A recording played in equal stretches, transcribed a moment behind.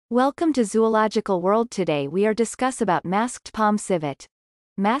Welcome to Zoological World. Today we are discuss about masked palm civet.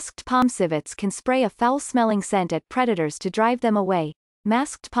 Masked palm civets can spray a foul-smelling scent at predators to drive them away.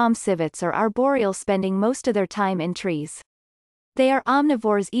 Masked palm civets are arboreal, spending most of their time in trees. They are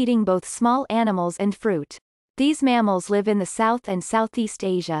omnivores, eating both small animals and fruit. These mammals live in the South and Southeast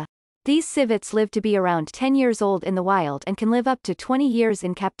Asia. These civets live to be around 10 years old in the wild and can live up to 20 years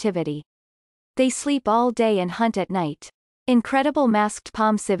in captivity. They sleep all day and hunt at night. Incredible masked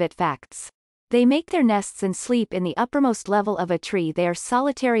palm civet facts. They make their nests and sleep in the uppermost level of a tree. They are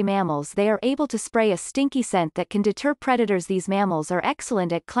solitary mammals. They are able to spray a stinky scent that can deter predators. These mammals are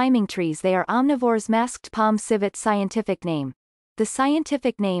excellent at climbing trees. They are omnivores. Masked palm civet. Scientific name. The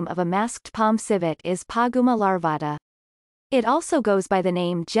scientific name of a masked palm civet is Paguma larvata. It also goes by the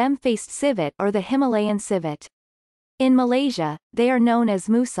name gem-faced civet or the Himalayan civet. In Malaysia, they are known as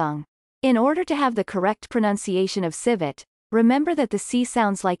musang. In order to have the correct pronunciation of civet, remember that the C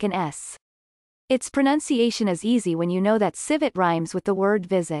sounds like an S. Its pronunciation is easy when you know that civet rhymes with the word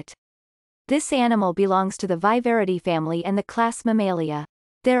visit. This animal belongs to the Vivaridae family and the class Mammalia.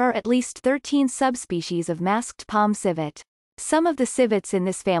 There are at least 13 subspecies of masked palm civet. Some of the civets in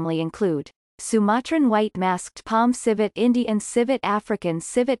this family include Sumatran white masked palm civet, Indian civet, African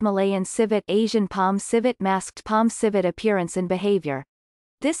civet, Malayan civet, Asian palm civet. Masked palm civet. Appearance and behavior.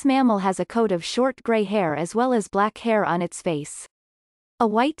 This mammal has a coat of short gray hair as well as black hair on its face. A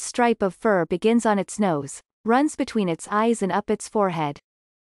white stripe of fur begins on its nose, runs between its eyes and up its forehead.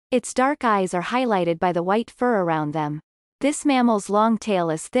 Its dark eyes are highlighted by the white fur around them. This mammal's long tail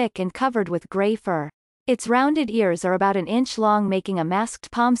is thick and covered with gray fur. Its rounded ears are about an inch long, making a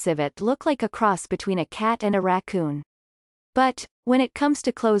masked palm civet look like a cross between a cat and a raccoon. But, when it comes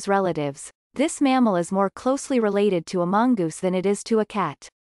to close relatives, this mammal is more closely related to a mongoose than it is to a cat.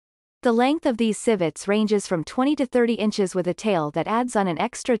 The length of these civets ranges from 20 to 30 inches with a tail that adds on an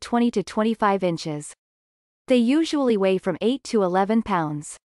extra 20 to 25 inches. They usually weigh from 8 to 11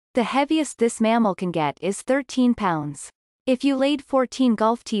 pounds. The heaviest this mammal can get is 13 pounds. If you laid 14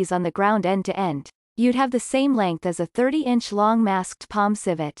 golf tees on the ground end to end, you'd have the same length as a 30-inch long masked palm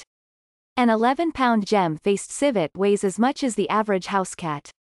civet. An 11-pound gem-faced civet weighs as much as the average house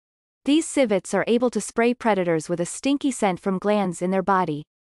cat. These civets are able to spray predators with a stinky scent from glands in their body.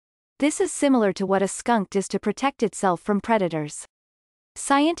 This is similar to what a skunk does to protect itself from predators.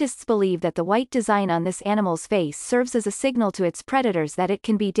 Scientists believe that the white design on this animal's face serves as a signal to its predators that it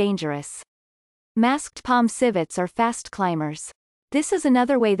can be dangerous. Masked palm civets are fast climbers. This is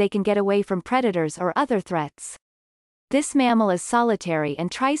another way they can get away from predators or other threats. This mammal is solitary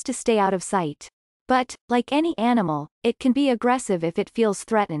and tries to stay out of sight. But, like any animal, it can be aggressive if it feels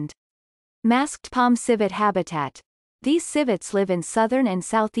threatened. Masked palm civet habitat. These civets live in southern and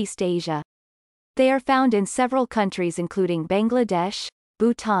Southeast Asia. They are found in several countries including Bangladesh,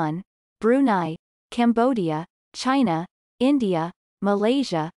 Bhutan, Brunei, Cambodia, China, India,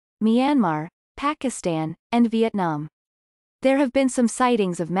 Malaysia, Myanmar, Pakistan, and Vietnam. There have been some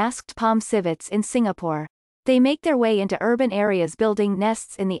sightings of masked palm civets in Singapore. They make their way into urban areas, building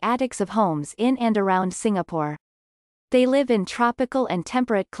nests in the attics of homes in and around Singapore. They live in tropical and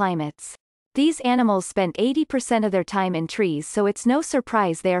temperate climates. These animals spend 80% of their time in trees, so it's no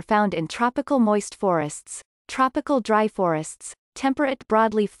surprise they are found in tropical moist forests, tropical dry forests, temperate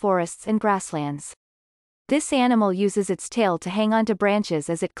broadleaf forests, and grasslands. This animal uses its tail to hang onto branches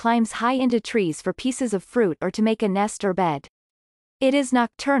as it climbs high into trees for pieces of fruit or to make a nest or bed. It is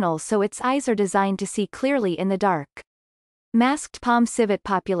nocturnal, so its eyes are designed to see clearly in the dark. Masked palm civet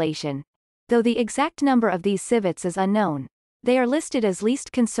population. Though the exact number of these civets is unknown, they are listed as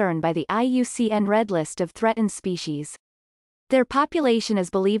least concern by the IUCN Red List of Threatened Species. Their population is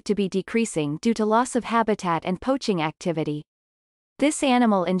believed to be decreasing due to loss of habitat and poaching activity. This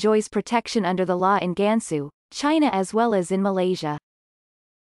animal enjoys protection under the law in Gansu, China as well as in Malaysia.